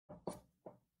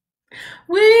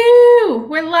Woo!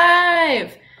 We're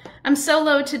live. I'm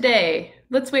solo today.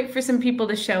 Let's wait for some people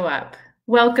to show up.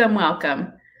 Welcome,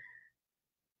 welcome.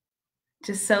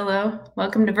 Just solo.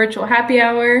 Welcome to Virtual Happy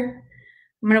Hour.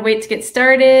 I'm going to wait to get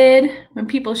started. When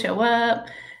people show up,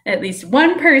 at least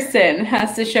one person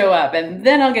has to show up, and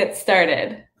then I'll get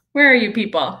started. Where are you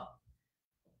people?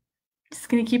 Just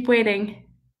going to keep waiting.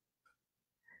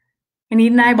 I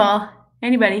need an eyeball.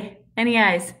 Anybody? Any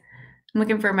eyes? I'm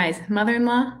looking for my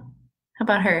mother-in-law. How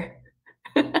about her?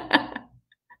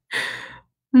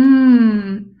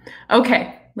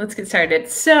 Okay, let's get started.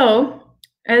 So,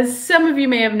 as some of you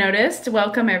may have noticed,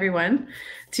 welcome everyone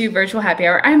to Virtual Happy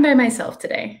Hour. I'm by myself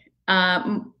today,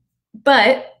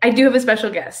 but I do have a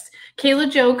special guest. Kaila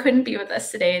Jo couldn't be with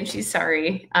us today, and she's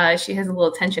sorry. She has a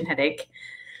little tension headache.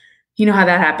 You know how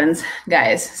that happens,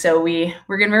 guys. So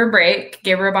we're giving her a break,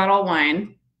 give her a bottle of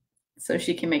wine so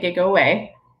she can make it go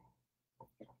away.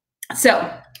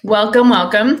 So, welcome,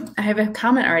 welcome. I have a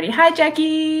comment already. Hi,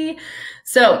 Jackie.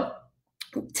 So,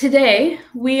 today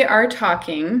we are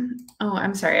talking. Oh,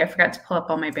 I'm sorry. I forgot to pull up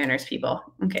all my banners, people.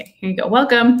 Okay, here you go.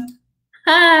 Welcome.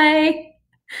 Hi.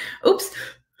 Oops.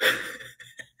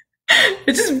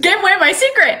 It just gave away my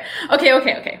secret.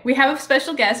 Okay. We have a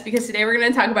special guest because today we're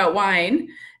going to talk about wine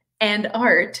and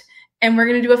art. And we're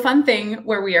going to do a fun thing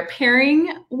where we are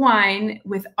pairing wine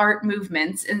with art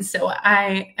movements. And so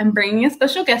I am bringing a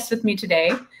special guest with me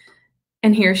today.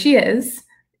 And here she is.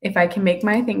 If I can make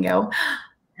my thing go.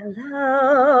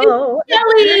 Hello.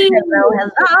 Shelly.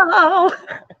 Hello.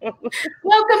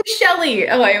 Welcome, Shelly.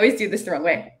 Oh, I always do this the wrong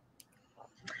way.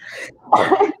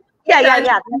 Yeah. That's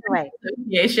the way.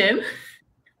 Association.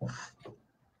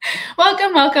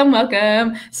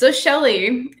 Welcome. So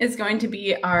Shelly is going to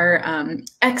be our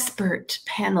expert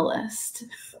panelist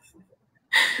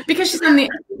because she's in the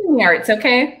arts.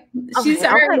 Okay, she's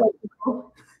our.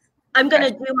 I'm going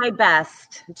to do my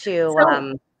best to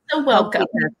so welcome.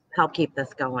 Help keep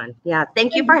this going. Yeah,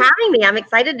 thank you for having me. I'm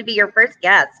excited to be your first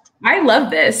guest. I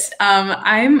love this.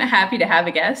 I'm happy to have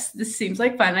a guest. This seems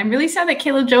like fun. I'm really sad that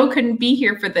Kaila Jo couldn't be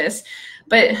here for this,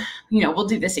 but we'll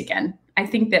do this again. I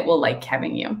think that we'll like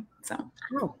having you. So.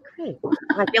 Oh, great.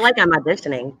 I feel like I'm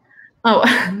auditioning. Oh,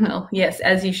 well, yes,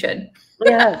 as you should.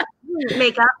 Yeah.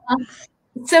 Makeup.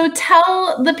 So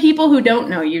tell the people who don't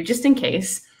know you, just in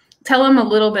case, tell them a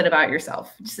little bit about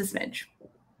yourself, just a smidge.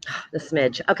 The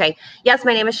smidge. Okay. Yes,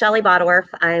 my name is Shelly Bodorf.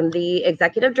 I'm the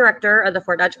executive director of the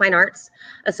Fort Dodge Fine Arts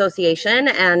Association,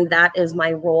 and that is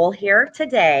my role here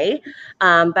today.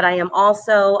 But I am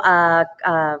also a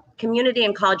community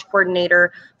and college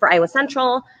coordinator for Iowa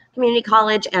Central Community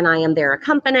College, and I am their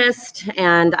accompanist,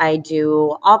 and I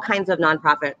do all kinds of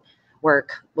nonprofit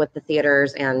work with the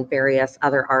theaters and various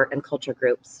other art and culture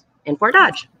groups in Fort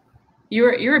Dodge.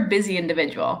 You're a busy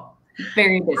individual,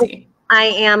 very busy. I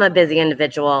am a busy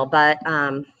individual, but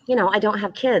I don't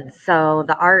have kids, so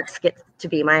the arts get to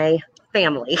be my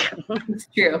family. It's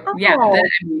true. Oh, yeah,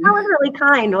 that was really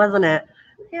kind, wasn't it?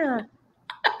 Yeah.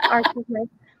 The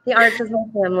arts is my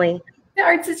family. The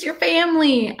arts is your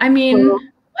family. I mean,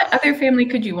 what other family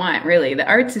could you want, really? The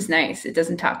arts is nice. It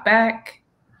doesn't talk back.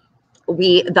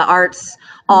 The arts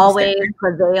always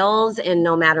prevails, and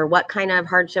no matter what kind of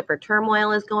hardship or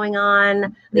turmoil is going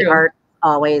on, the arts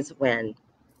always win.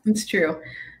 It's true.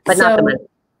 But not the money.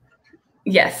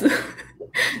 Yes.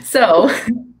 So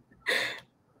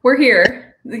we're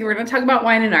here. We're going to talk about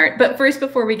wine and art. But first,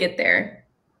 before we get there,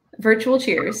 virtual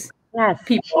cheers. Yes.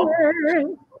 People.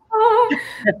 Cheers.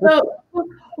 So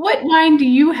what wine do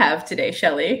you have today,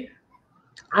 Shelly?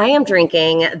 I am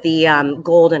drinking the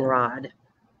Goldenrod.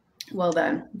 Well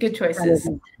done. Good choices.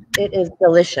 It is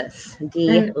delicious.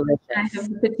 Delicious. I have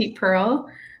the Petite Pearl.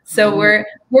 So we're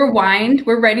wined.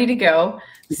 We're ready to go.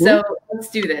 So let's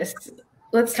do this.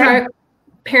 Let's talk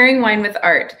pairing wine with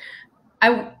art.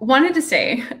 I wanted to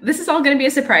say this is all going to be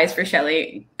a surprise for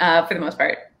Shelly for the most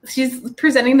part. She's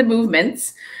presenting the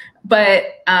movements,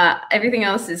 but everything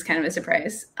else is kind of a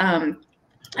surprise. And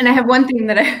I have one thing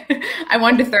that I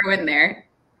wanted to throw in there.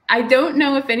 I don't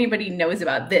know if anybody knows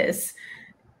about this,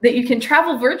 that you can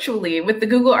travel virtually with the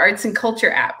Google Arts and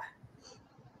Culture app.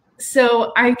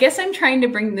 So I guess I'm trying to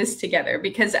bring this together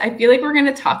because I feel like we're going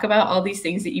to talk about all these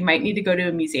things that you might need to go to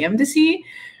a museum to see,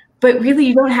 but really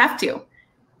you don't have to.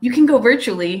 You can go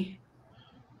virtually,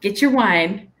 get your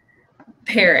wine,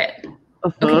 pair it.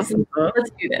 Okay, so let's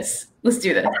do this. Let's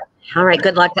do this. All right.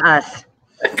 Good luck to us.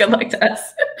 Good luck to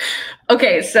us.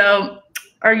 Okay, so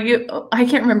I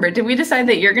can't remember. Did we decide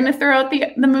that you're going to throw out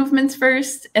the movements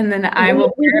first and then I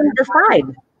will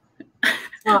decide?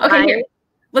 Okay, here.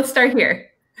 Let's start here.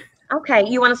 Okay,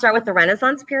 you want to start with the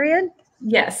Renaissance period?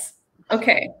 Yes.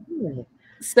 Okay.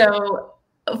 So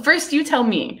First, you tell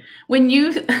me when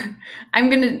you.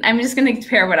 I'm just gonna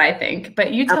compare what I think,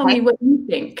 but you tell Okay. me what you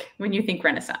think when you think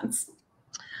Renaissance.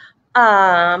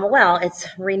 Well, it's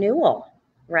renewal,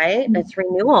 right? It's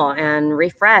renewal and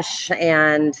refresh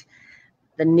and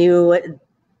the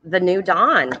new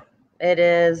dawn. It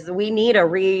is. We need a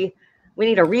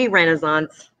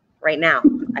re-Renaissance right now.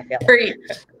 I feel. Great.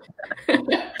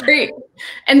 Great.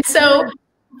 And so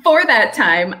for that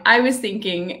time, I was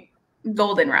thinking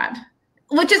goldenrod,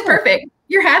 which is perfect.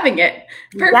 You're having it.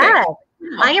 Perfect. Yes.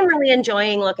 I am really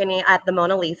enjoying looking at the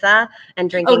Mona Lisa and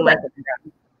drinking my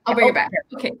goldenrod. I'll bring it back.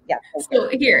 Okay. Yeah. So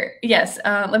here, yes.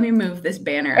 Let me move this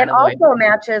banner out It of the way. also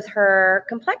matches her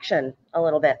complexion a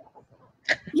little bit.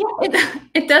 Yeah,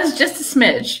 it does just a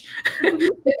smidge.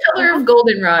 The color of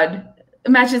goldenrod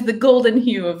matches the golden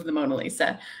hue of the Mona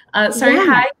Lisa. Sorry,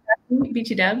 hi, Kathy,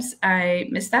 Beachy Dubs. I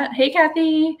missed that. Hey,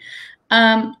 Kathy.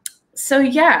 So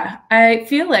yeah, I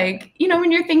feel like,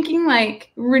 when you're thinking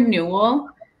like renewal,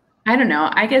 I don't know.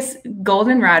 I guess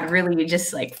goldenrod really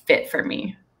just like fit for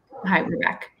me. Hi, we're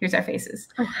back. Here's our faces.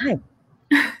 Oh, hi.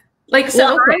 Like, so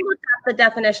well, okay. I looked up the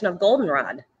definition of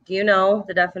goldenrod. Do you know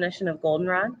the definition of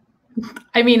goldenrod?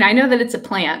 I mean, I know that it's a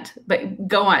plant, but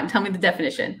go on. Tell me the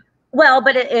definition. Well,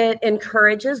 but it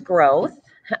encourages growth,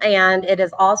 and it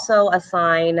is also a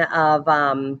sign of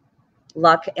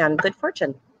luck and good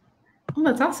fortune. Oh,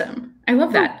 that's awesome. I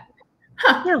love that.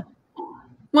 Huh. Yeah.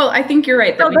 Well, I think you're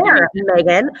right. So there,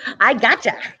 Megan. I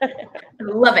gotcha.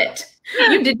 Love it.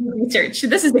 You did your research.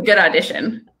 This is a good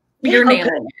audition. You're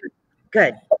nailing it.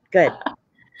 Good.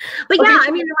 But yeah,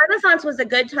 I mean, the Renaissance was a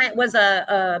good time, was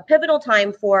a pivotal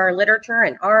time for literature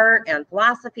and art and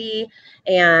philosophy.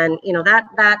 And,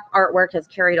 that artwork has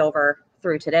carried over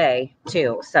through today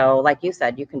too. So like you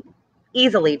said, you can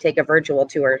easily take a virtual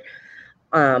tour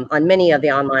on many of the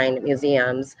online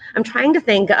museums. I'm trying to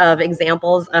think of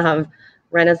examples of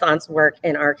Renaissance work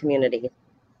in our community.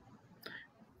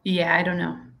 Yeah, I don't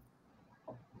know.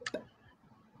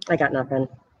 I got nothing.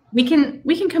 We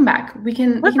can come back.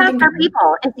 Let's ask our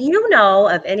people. If you know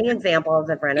of any examples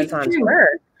of Renaissance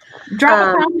work,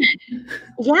 drop a comment.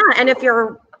 Yeah, and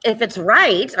if it's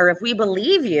right, or if we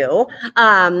believe you,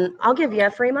 I'll give you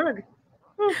a free mug.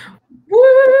 Woo!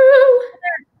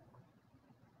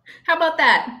 How about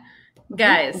that,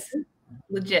 guys?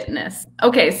 Legitness.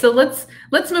 Okay, so let's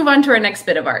move on to our next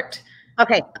bit of art.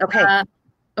 Okay.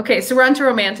 Okay, so we're on to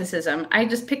romanticism. I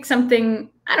just picked something,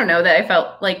 I don't know, that I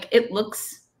felt like it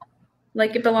looks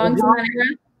like it belongs in that era.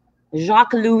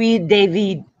 Jacques-Louis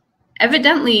David.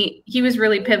 Evidently, he was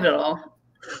really pivotal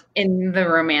in the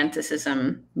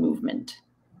romanticism movement.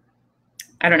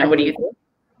 I don't know. What do you think?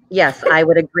 Yes, I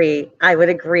would agree. I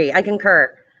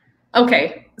concur.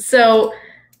 Okay, so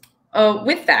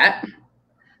with that,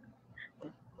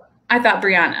 I thought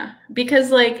Brianna,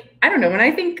 because I don't know, when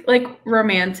I think like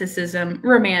romanticism,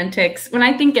 romantics, when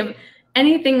I think of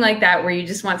anything like that, where you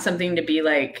just want something to be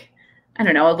like, I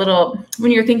don't know, a little,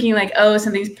 when you're thinking like, oh,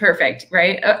 something's perfect,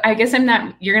 right? I guess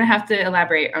you're going to have to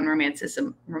elaborate on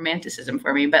romanticism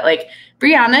for me. But like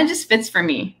Brianna just fits for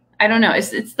me. I don't know.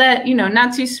 It's that,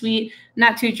 not too sweet,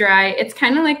 not too dry. It's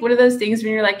kind of like one of those things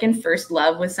when you're like in first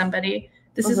love with somebody.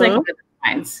 This is like one of the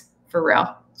signs for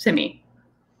real to me.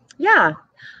 Yeah.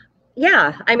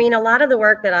 I mean, a lot of the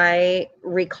work that I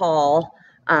recall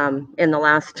in the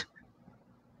last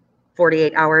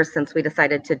 48 hours since we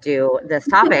decided to do this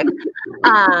topic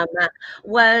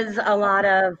was a lot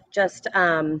of just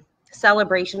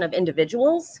celebration of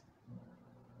individuals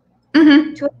to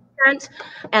an extent.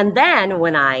 And then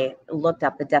when I looked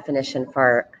up the definition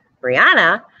for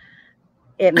Brianna,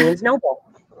 it means noble.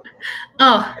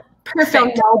 Oh, perfect. So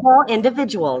noble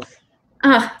individuals.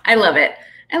 Oh, I love it.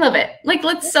 Like,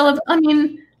 let's celebrate. I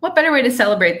mean, what better way to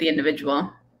celebrate the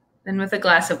individual than with a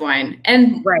glass of wine?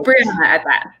 And Brianna at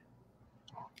that.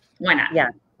 Why not? Yeah,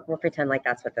 we'll pretend like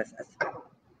that's what this is.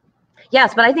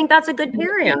 Yes, but I think that's a good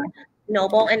pairing. Yeah.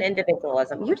 Noble and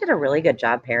individualism. You did a really good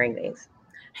job pairing these.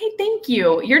 Hey, thank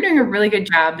you. You're doing a really good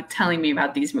job telling me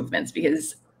about these movements,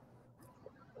 because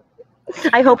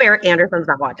I hope Eric Anderson's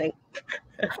not watching.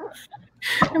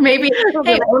 Maybe.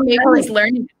 Hey, or maybe he's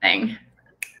learning a thing.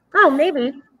 Oh,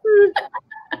 maybe.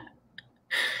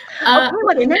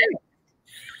 What's next?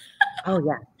 Oh,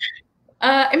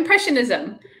 yeah.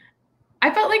 Impressionism.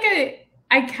 I felt like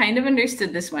I kind of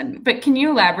understood this one, but can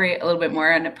you elaborate a little bit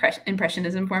more on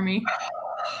Impressionism for me?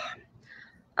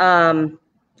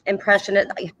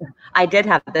 Impressionism. I did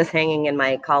have this hanging in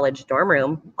my college dorm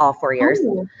room all 4 years.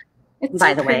 Oh,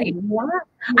 by the way,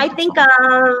 I think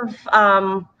of,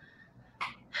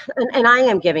 and I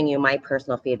am giving you my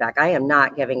personal feedback. I am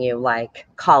not giving you like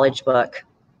college book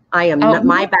I am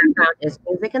my background is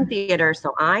music and theater,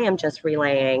 so I am just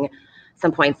relaying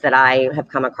some points that I have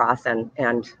come across and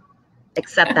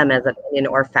accept them as opinion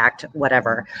or fact,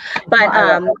 whatever.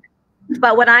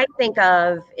 But what I think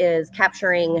of is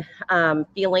capturing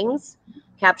feelings,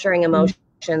 capturing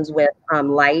emotions with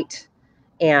light,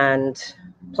 and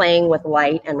playing with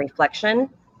light and reflection.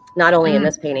 Not only in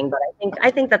this painting, but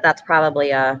I think that that's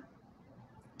probably a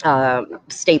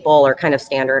staple or kind of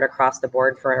standard across the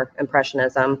board for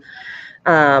Impressionism.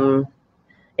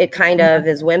 It kind of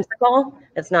is whimsical.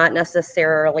 It's not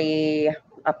necessarily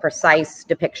a precise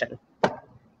depiction.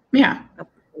 Yeah.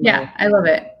 Yeah, I love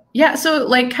it. Yeah, so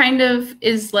like kind of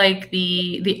is like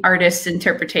the artist's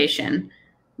interpretation,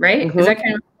 right? Is that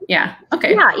kind of, yeah,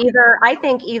 okay. Yeah, I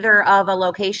think either of a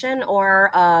location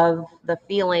or of the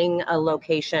feeling a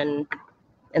location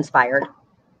inspired.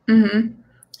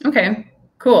 Okay,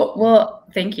 cool. Well,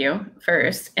 thank you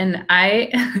first. And I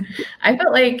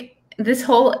felt like this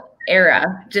whole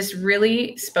era just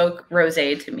really spoke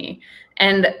rosé to me.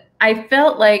 And I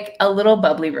felt like a little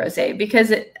bubbly rosé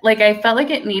because I felt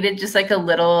like it needed just like a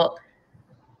little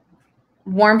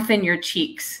warmth in your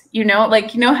cheeks,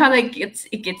 like, how like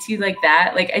it gets you like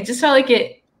that. Like, I just felt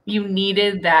like you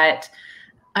needed that,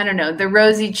 I don't know, the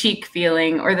rosy cheek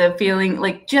feeling, or the feeling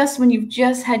like just when you've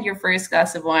just had your first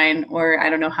glass of wine, or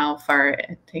I don't know how far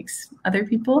it takes other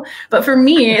people, but for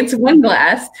me, it's one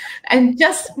glass, and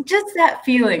just that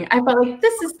feeling. I felt like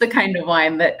this is the kind of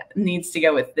wine that needs to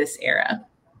go with this era.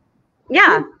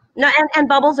 Yeah, no, and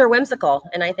bubbles are whimsical,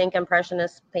 and I think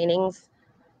Impressionist paintings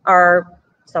are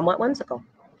somewhat whimsical.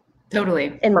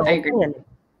 Totally, in my opinion.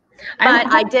 But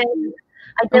I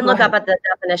did look up at the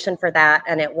definition for that,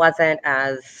 and it wasn't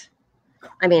as,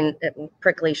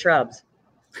 prickly shrubs.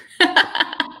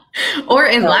 Or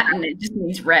in Latin, it just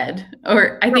means red,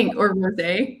 or I think, or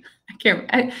rosé. I can't.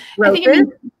 I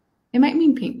think it might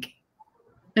mean pink.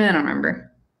 I don't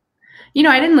remember.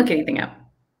 I didn't look anything up.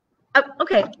 Oh,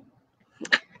 okay.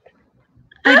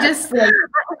 I just like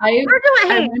we're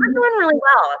doing really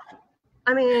well.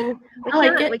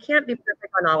 We can't be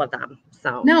perfect on all of them.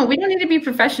 So no, we don't need to be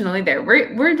professional either.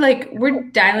 We're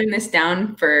dialing this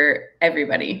down for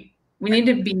everybody. We need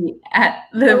to be at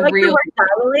the real. We're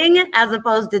dialing as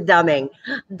opposed to dumbing.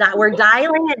 We're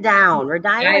dialing it down. We're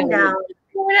dialing down.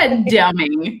 We're not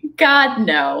dumbing. God,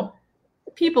 no.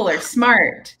 People are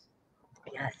smart.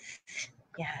 Yes.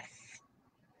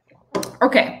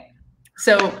 Okay.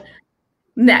 So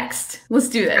next, let's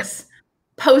do this.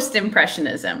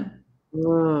 Post-Impressionism.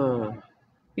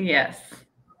 Yes.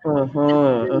 So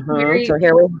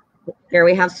here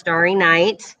we have Starry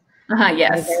Night.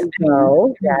 Yes.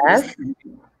 Yes.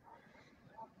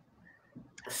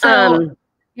 So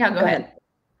yeah, go ahead.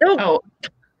 Oh.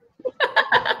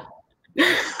 So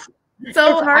it's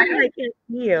hard I can't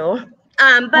see you.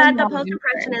 But the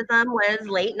Post-Impressionism was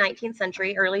late 19th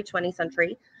century, early 20th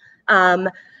century.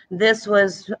 This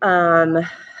was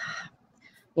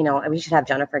we should have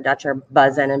Jennifer Dutcher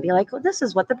buzz in and be like, well, this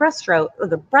is what the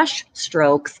brush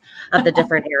strokes of the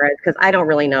different eras, because I don't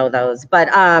really know those, but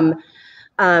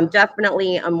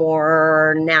definitely a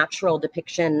more natural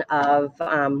depiction of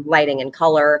lighting and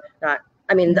color.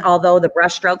 Although the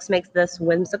brush strokes makes this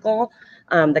whimsical,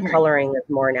 the coloring is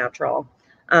more natural.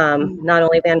 Not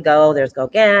only Van Gogh, there's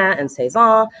Gauguin and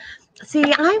Cezanne.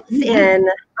 See, I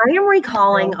am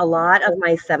recalling a lot of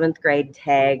my 7th grade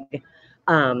tag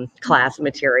class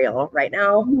material right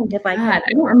now. I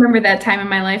don't remember that time in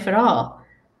my life at all.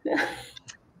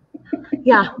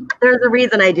 Yeah, there's a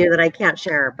reason I do that I can't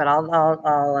share, but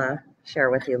I'll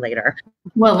share with you later.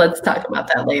 Well, let's talk about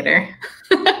that later.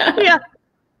 Yeah.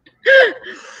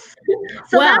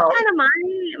 So that's kind of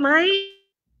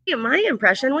my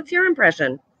impression. What's your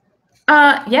impression?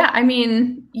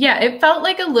 It felt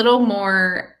like a little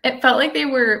more. It felt like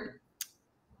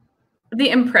the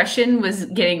impression was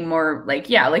getting more like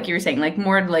you were saying, like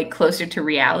more like closer to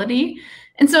reality.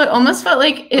 And so it almost felt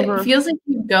like it feels like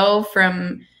you go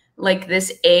from like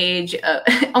this age,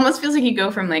 almost feels like you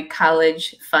go from like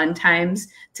college fun times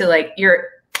to like you're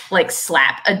like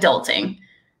slap adulting,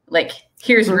 like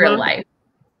here's real life.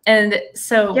 And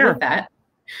so with that,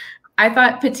 I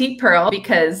thought Petite Pearl,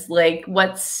 because like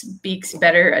what speaks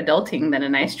better adulting than a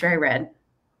nice dry red?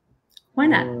 Why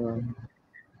not?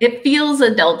 It feels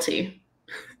adulty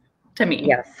to me.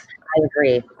 Yes,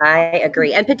 I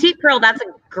agree. And Petite Pearl, that's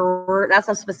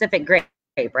a specific grape,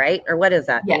 right? Or what is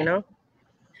that? Yeah. Do you know?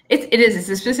 It is. It's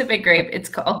a specific grape. It's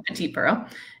called Petite Pearl.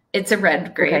 It's a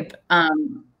red grape,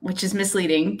 which is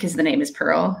misleading because the name is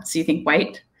Pearl, so you think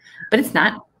white, but it's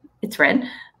not. It's red.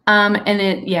 And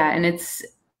it's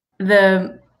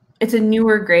a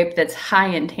newer grape that's high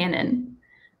in tannin.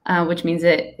 which means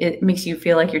it makes you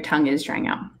feel like your tongue is drying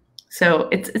out. So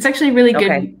it's actually a really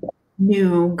good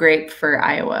new grape for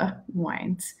Iowa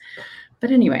wines.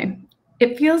 But anyway,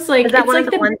 it feels like is that one of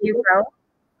the ones you grow?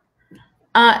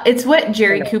 It's what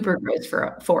Jerry Cooper grows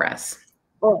for us.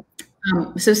 Oh.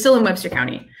 So still in Webster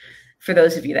County, for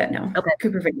those of you that know. Okay.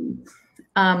 Cooper Vineyards.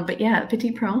 But yeah,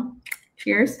 Petit Pearl.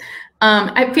 Cheers.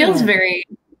 It feels very,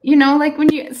 like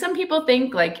some people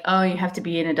think like, oh, you have to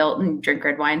be an adult and drink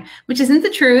red wine, which isn't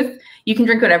the truth. You can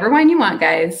drink whatever wine you want,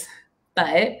 guys.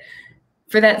 But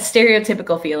for that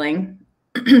stereotypical feeling,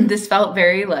 this felt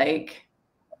very like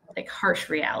harsh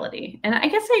reality. And I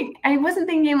guess I wasn't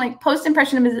thinking like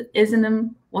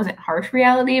post-impressionism wasn't harsh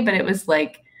reality, but it was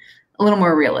like a little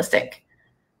more realistic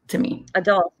to me.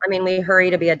 Adults. I mean, we hurry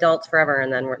to be adults forever,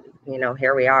 and then we're,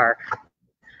 here we are.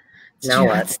 Now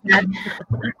what?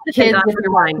 Kids, if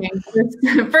you're watching.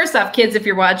 First off, kids, if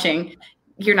you're watching,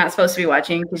 you're not supposed to be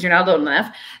watching because you're not old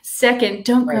enough. Second,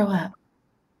 don't grow up.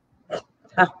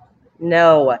 Oh,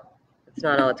 no, it's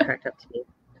not all it's cracked up to be.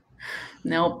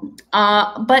 Nope.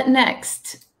 But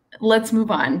next, let's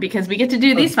move on because we get to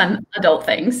do these fun adult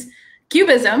things.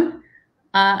 Cubism.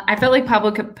 I felt like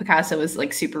Pablo Picasso was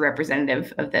like super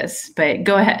representative of this, but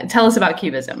go ahead. Tell us about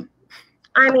Cubism.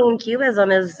 I mean, Cubism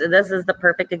is the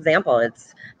perfect example.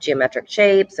 It's geometric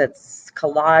shapes. It's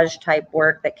collage type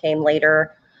work that came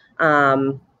later.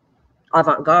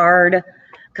 Avant-garde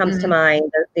comes to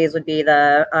mind. These would be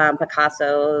the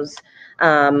Picassos.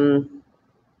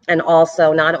 And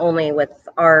also not only with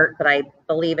art, but I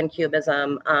believe in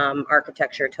Cubism,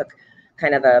 architecture took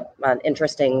kind of an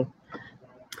interesting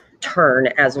turn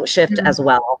as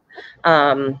well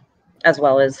as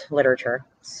literature.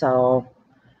 So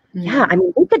yeah, I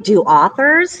mean, we could do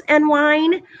authors and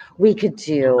wine. We could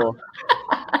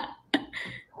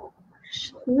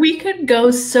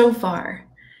go so far.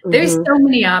 There's so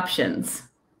many options.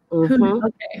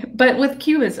 Okay. But with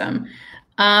Cubism,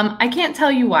 I can't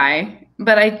tell you why,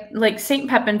 but I like St.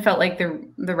 Pepin felt like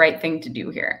the right thing to do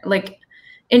here. Like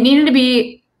it needed to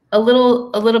be a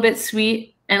little bit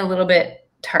sweet and a little bit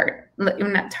tart.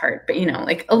 Not tart, but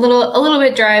like a little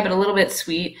bit dry, but a little bit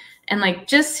sweet. And like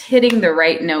just hitting the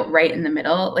right note right in the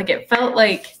middle. Like it felt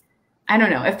like, I don't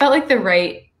know, it felt like the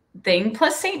right thing.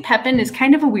 Plus St. Pepin is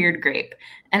kind of a weird grape.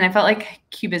 And I felt like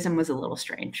Cubism was a little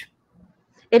strange.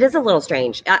 It is a little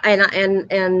strange.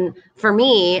 And for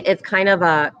me, it's kind of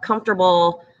a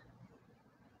comfortable,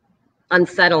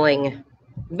 unsettling,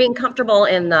 being comfortable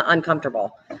in the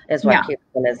uncomfortable is what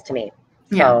Cubism is to me.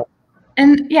 So.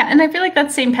 Yeah. And I feel like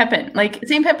that's St. Pepin. Like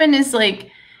St. Pepin is like,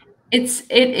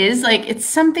 it's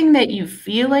something that you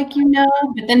feel like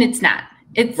but then it's not.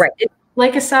 It's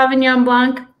like a Sauvignon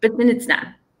Blanc, but then it's not.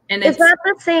 And is that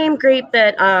the same grape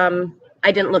that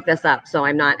I didn't look this up, so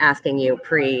I'm not asking you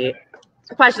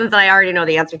questions that I already know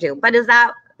the answer to. But is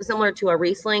that similar to a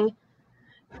Riesling?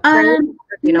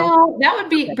 No, that would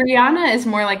be Brianna is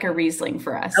more like a Riesling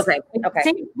for us. Okay.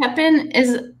 St. Pepin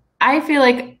is, I feel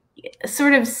like,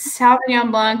 sort of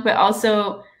Sauvignon Blanc, but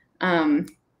also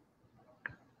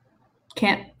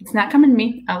it's not coming to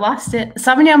me. I lost it.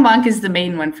 Sauvignon Blanc is the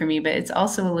main one for me, but it's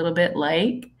also a little bit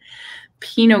like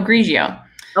Pinot Grigio.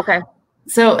 Okay.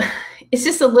 So it's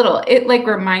just a little, it like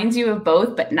reminds you of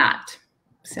both, but not.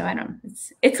 So I don't know.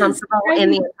 It's comfortable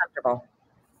and the uncomfortable.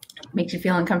 Makes you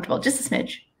feel uncomfortable, just a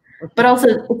smidge. But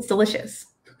also it's delicious.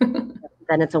 Then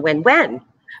it's a win-win.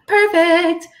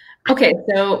 Perfect. Okay,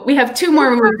 so we have two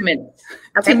more movements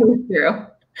to move through.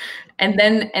 And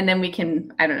then we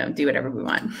can, I don't know, do whatever we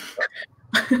want.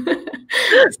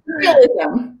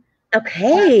 Surrealism.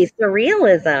 Okay,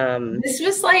 surrealism. This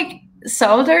was like,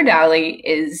 Salvador Dali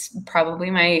is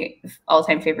probably my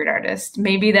all-time favorite artist.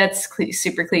 Maybe that's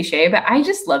super cliche, but I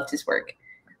just loved his work.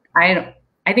 I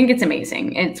think it's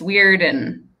amazing. It's weird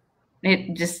and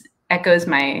it just echoes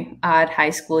my odd high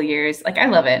school years. Like I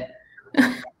love it.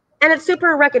 And it's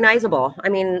super recognizable. I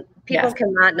mean, people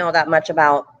cannot know that much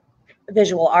about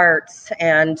visual arts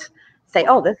and say,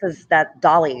 oh, this is that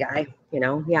Dali guy.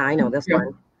 Yeah, I know this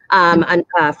one. And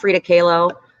Frida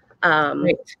Kahlo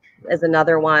is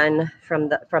another one from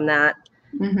that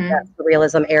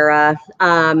surrealism era.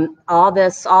 All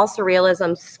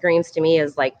surrealism screams to me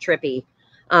is like trippy,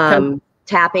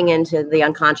 tapping into the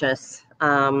unconscious,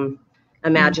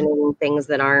 imagining things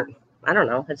that aren't. I don't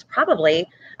know. It's probably,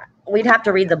 we'd have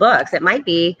to read the books. It might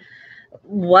be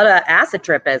what a acid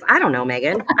trip is. I don't know,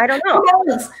 Megan. I don't know.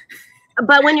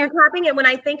 But when you're tapping it, when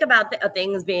I think about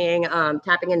things being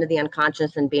tapping into the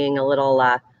unconscious and being a little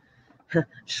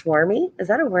schwarmy, is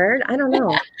that a word? I don't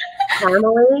know.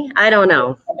 Formally? I don't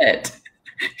know.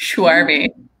 Schwarmy.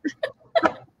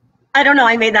 I don't know.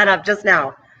 I made that up just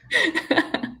now.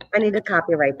 I need to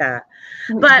copyright that.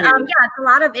 But yeah, it's a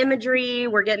lot of imagery.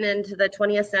 We're getting into the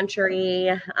 20th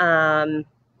century.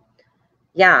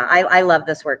 Yeah, I love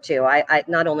this work too. I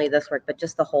not only this work, but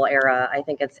just the whole era. I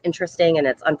think it's interesting and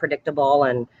it's unpredictable,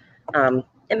 and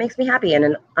it makes me happy in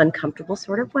an uncomfortable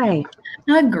sort of way.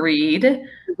 Agreed.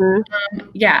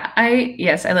 Yeah, I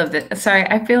love it. Sorry,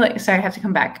 I have to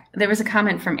come back. There was a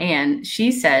comment from Anne. She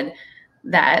said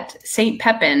that Saint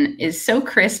Pepin is so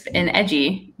crisp and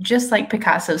edgy, just like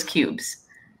Picasso's cubes.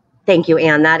 Thank you,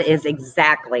 Anne. That's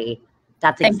exactly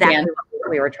what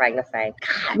we were trying to say.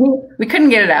 We couldn't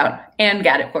get it out. Anne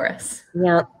got it for us.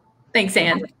 Yeah. Thanks,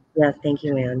 Anne. Yes, thank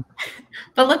you, Anne.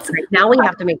 But now we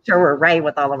have to make sure we're right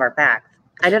with all of our facts.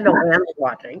 I didn't know Anne was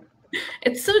watching.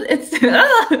 It's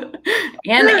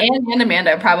Anne and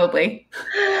Amanda probably.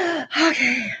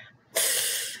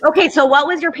 Okay, so what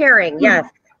was your pairing? Yes.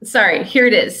 Sorry, here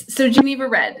it is. So Geneva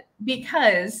Red,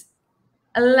 because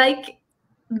like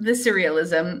the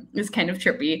surrealism is kind of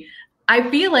trippy. I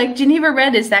feel like Geneva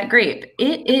Red is that grape.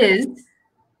 It is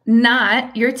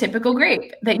not your typical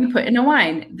grape that you put in a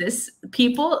wine.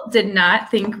 People did not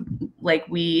think like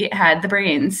we had the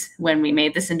brains when we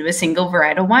made this into a single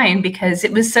varietal wine, because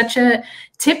it was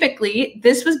typically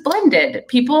this was blended.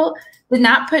 People did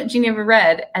not put Geneva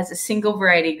Red as a single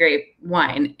variety grape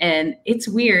wine, and it's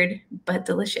weird but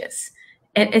delicious.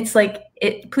 And it's like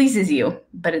it pleases you,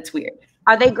 but it's weird.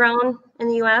 Are they grown in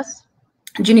the U.S.?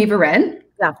 Geneva Red?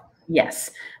 Yeah.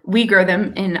 Yes. We grow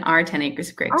them in our 10 acres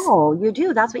of grapes. Oh, you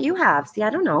do? That's what you have. See, I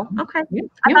don't know. Okay. Yeah.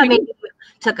 I thought maybe you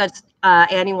took an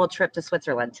annual trip to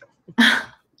Switzerland.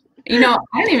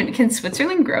 Can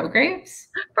Switzerland grow grapes?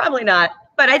 Probably not.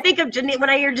 But I think of Geneva. When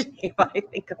I hear Geneva, I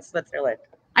think of Switzerland.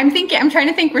 I'm trying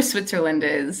to think where Switzerland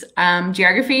is.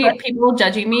 Geography, people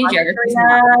judging me. Geography.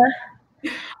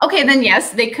 Okay, then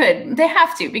yes, they could. They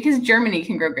have to, because Germany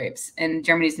can grow grapes, and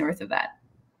Germany's north of that.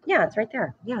 Yeah, it's right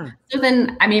there. Yeah. So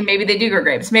then, maybe they do grow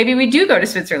grapes. Maybe we do go to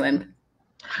Switzerland.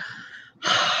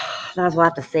 We'll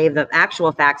have to save the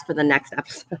actual facts for the next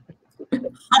episode.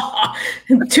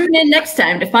 Tune in next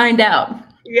time to find out.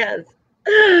 Yes.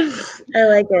 I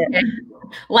like it. Okay.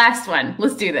 Last one.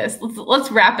 Let's do this.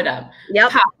 Let's wrap it up.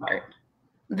 Yep. Pop art.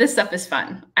 This stuff is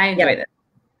fun. I enjoy this.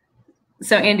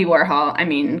 So Andy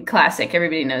Warhol, classic.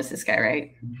 Everybody knows this guy,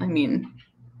 right?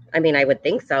 I would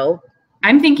think so.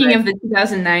 I'm thinking of the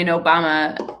 2009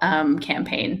 Obama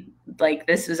campaign. Like,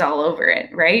 this was all over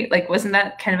it, right? Like, wasn't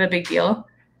that kind of a big deal?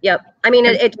 Yep.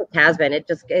 It just has been. It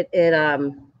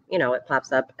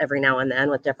pops up every now and then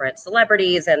with different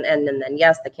celebrities, and then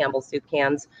yes, the Campbell soup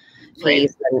cans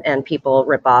piece, and people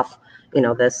rip off,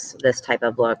 this type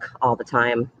of look all the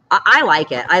time. I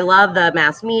like it. I love the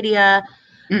mass media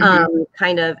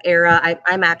kind of era.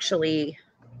 I'm actually.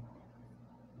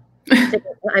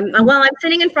 I'm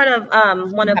sitting in front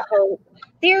of one of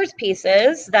Thier's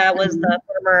pieces. That was the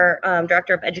former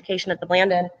director of education at the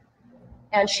Blandon,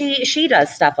 and she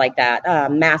does stuff like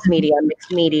that, mass media,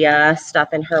 mixed media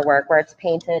stuff in her work, where it's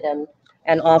painted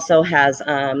and also has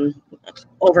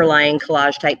overlying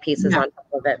collage type pieces on top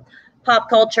of it. Pop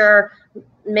culture,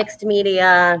 mixed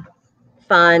media,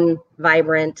 fun,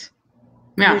 vibrant.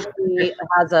 Usually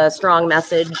has a strong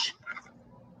message.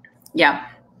 Yeah.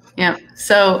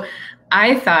 So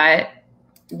I thought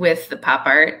with the pop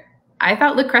art, I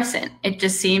thought Le Crescent. It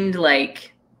just seemed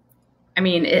like,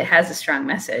 it has a strong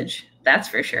message. That's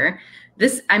for sure.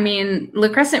 Le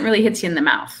Crescent really hits you in the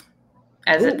mouth,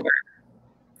 as it were.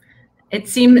 It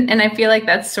seemed, and I feel like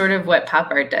that's sort of what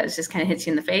pop art does, just kind of hits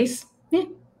you in the face.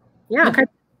 Yeah.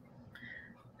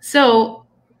 So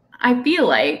I feel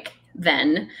like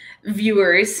then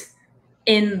viewers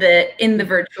in the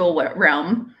virtual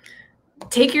realm,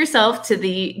 take yourself to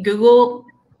the Google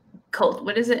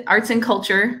Arts and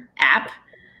Culture app,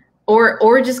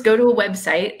 or just go to a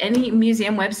website, any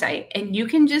museum website, and you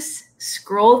can just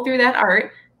scroll through that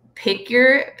art, pick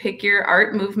your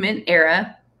art movement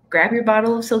era, grab your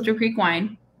bottle of Silver Creek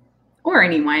wine, or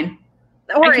any wine.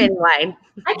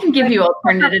 I can give you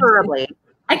alternatives. Preferably.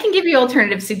 I can give you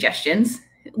alternative suggestions.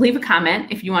 Leave a comment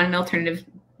if you want an alternative.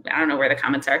 I don't know where the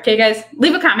comments are. Okay, guys,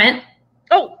 leave a comment.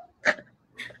 Oh.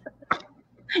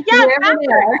 Yeah,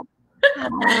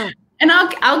 and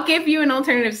I'll give you an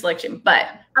alternative selection. But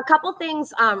a couple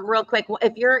things real quick.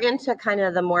 If you're into kind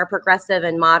of the more progressive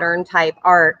and modern type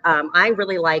art, I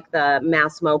really like the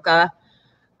Mass MoCA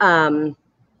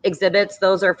exhibits.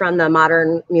 Those are from the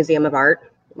Modern Art Museum.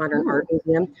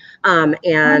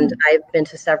 And I've been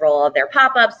to several of their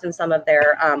pop-ups and some of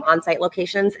their on-site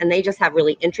locations, and they just have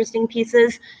really interesting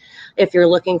pieces. If you're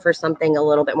looking for something a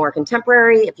little bit more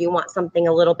contemporary, if you want something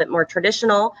a little bit more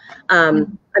traditional, the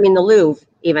Louvre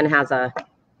even has a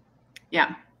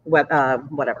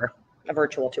whatever, a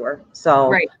virtual tour. So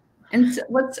right. And so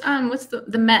what's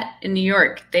the Met in New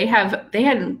York? They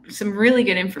had some really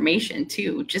good information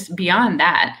too. Just beyond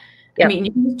that, I mean,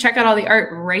 you can check out all the art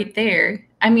right there.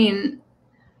 I mean,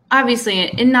 obviously,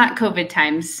 in not COVID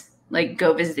times, like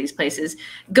go visit these places.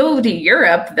 Go to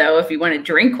Europe though if you want to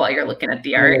drink while you're looking at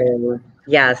the art.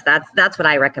 Yes, that's what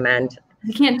I recommend.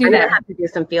 You can't do I'm that. gonna have to do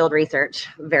some field research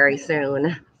very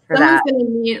soon for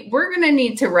we're gonna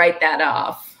need to write that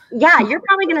off. Yeah, you're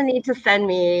probably going to need to send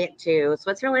me to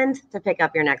Switzerland to pick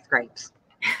up your next grapes.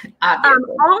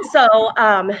 Also,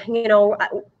 you know,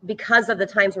 because of the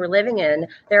times we're living in,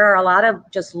 there are a lot of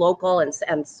just local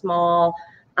and small,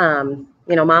 you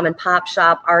know, mom and pop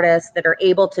shop artists that are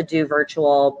able to do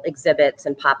virtual exhibits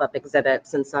and pop-up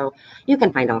exhibits. And so you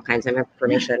can find all kinds of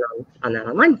information on that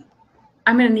online.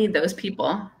 I'm going to need those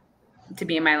people to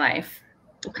be in my life.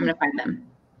 Okay. I'm going to find them.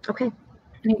 Okay.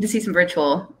 I need to see some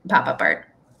virtual pop-up art.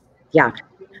 Yeah.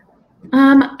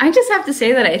 I just have to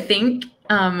say that I think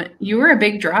you were a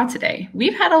big draw today.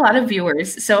 We've had a lot of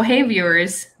viewers. So, hey,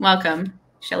 viewers, welcome.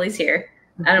 Shelly's here.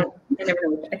 I never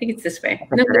know. I think it's this way.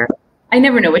 No, I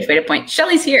never know which way to point.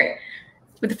 Shelly's here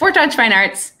with the Fort Dodge Fine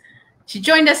Arts. She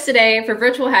joined us today for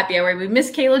virtual happy hour. We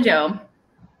miss Kaila Jo.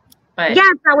 But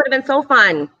yes, that would have been so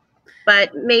fun.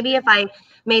 But maybe if I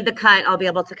made the cut, I'll be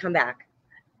able to come back.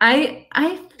 I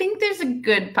think there's a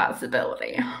good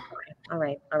possibility. All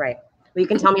right. Well, you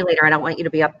can tell me later. I don't want you to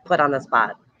be put on the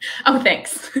spot. Oh,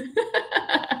 thanks.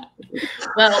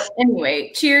 Well,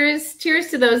 anyway, cheers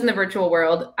to those in the virtual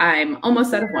world. I'm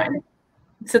almost out of wine.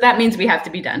 So that means we have to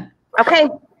be done. Okay.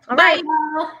 All right.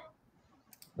 Bye.